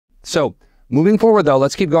So moving forward though,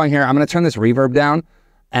 let's keep going here. I'm going to turn this reverb down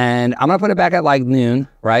and I'm going to put it back at like noon,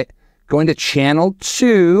 right? Going to channel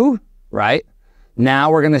 2, right?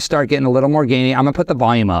 Now we're going to start getting a little more gainy. I'm going to put the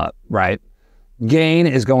volume up, right? Gain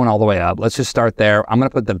is going all the way up. Let's just start there. I'm going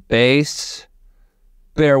to put the bass.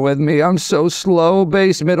 Bear with me. I'm so slow.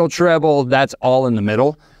 Bass, middle, treble. That's all in the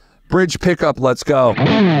middle. Bridge pickup. Let's go.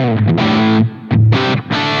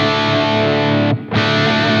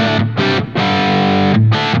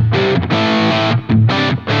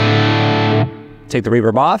 Take the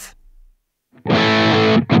reverb off.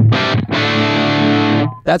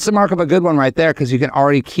 That's the mark of a good one right there, because you can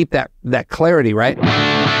already keep that clarity, right?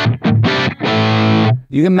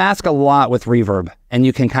 You can mask a lot with reverb, and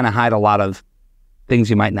you can kind of hide a lot of things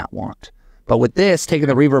you might not want. But with this, taking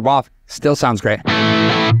the reverb off still sounds great.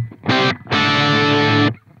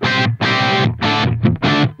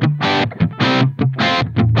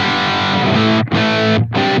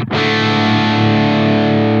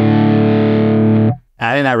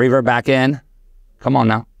 Adding that reverb back in. Come on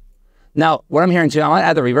now. Now, what I'm hearing too, I want to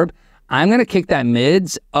add the reverb. I'm going to kick that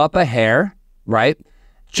mids up a hair, right?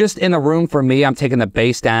 Just in the room for me, I'm taking the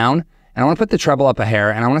bass down, and I want to put the treble up a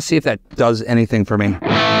hair, and I want to see if that does anything for me.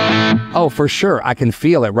 Oh, for sure. I can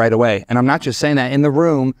feel it right away. And I'm not just saying that. In the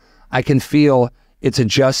room, I can feel it's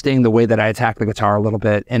adjusting the way that I attack the guitar a little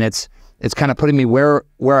bit, and it's kind of putting me where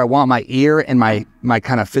I want my ear and my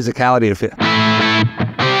kind of physicality to feel.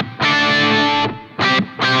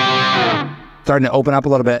 Starting to open up a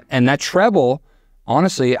little bit. And that treble,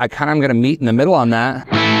 honestly, I kind of am going to meet in the middle on that.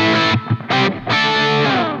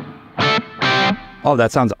 Oh,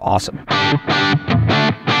 that sounds awesome.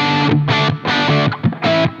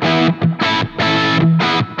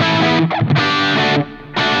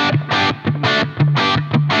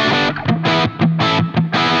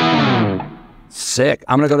 Sick.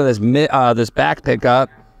 I'm going to go to this back pickup.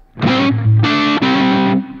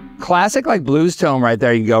 Classic like blues tone right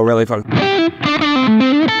there. You can go really far.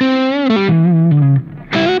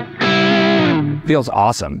 Feels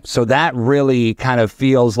awesome. So that really kind of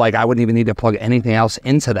feels like I wouldn't even need to plug anything else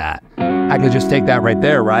into that. I could just take that right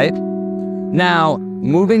there, right? Now,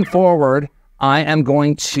 moving forward, I am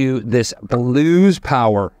going to this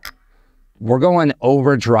BLUESPOWER. We're going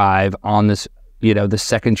overdrive on this, you know, the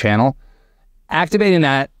second channel. Activating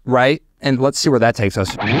that, right? And let's see where that takes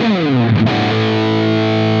us.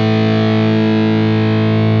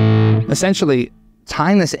 Essentially,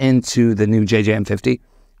 tying this into the new JJN 50,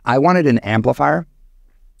 I wanted an amplifier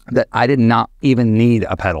that I did not even need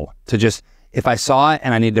a pedal to just, if I saw it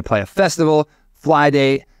and I needed to play a festival, fly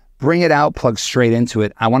date, bring it out, plug straight into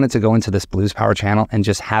it. I wanted to go into this BLUESPOWER channel and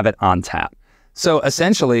just have it on tap. So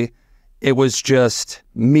essentially, it was just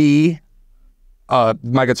me,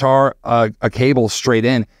 my guitar, a cable straight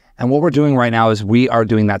in. And what we're doing right now is we are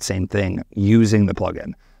doing that same thing using the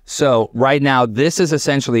plugin. So right now, this is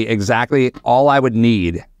essentially exactly all I would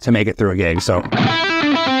need to make it through a gig. So.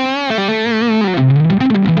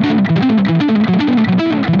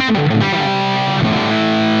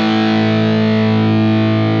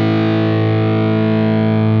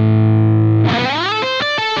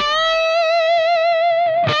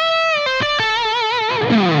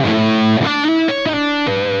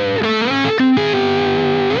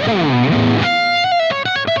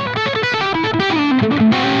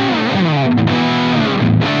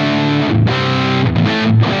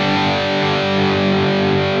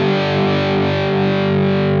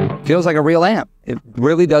 Feels like a real amp. It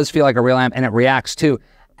really does feel like a real amp, and it reacts too.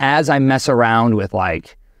 As I mess around with,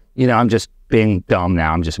 like, you know, I'm just being dumb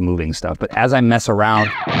now, I'm just moving stuff, but as I mess around,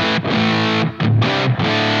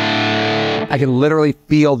 I can literally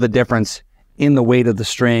feel the difference in the weight of the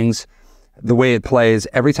strings, the way it plays.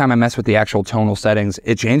 Every time I mess with the actual tonal settings,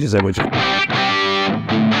 it changes it, which is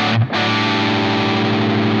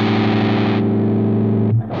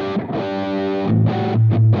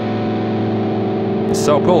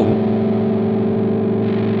so cool.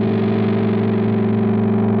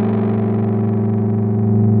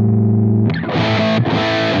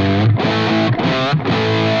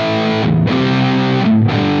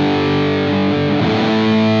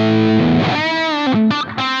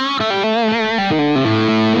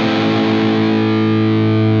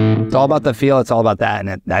 It's all about the feel. It's all about that, and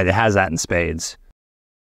it has that in spades.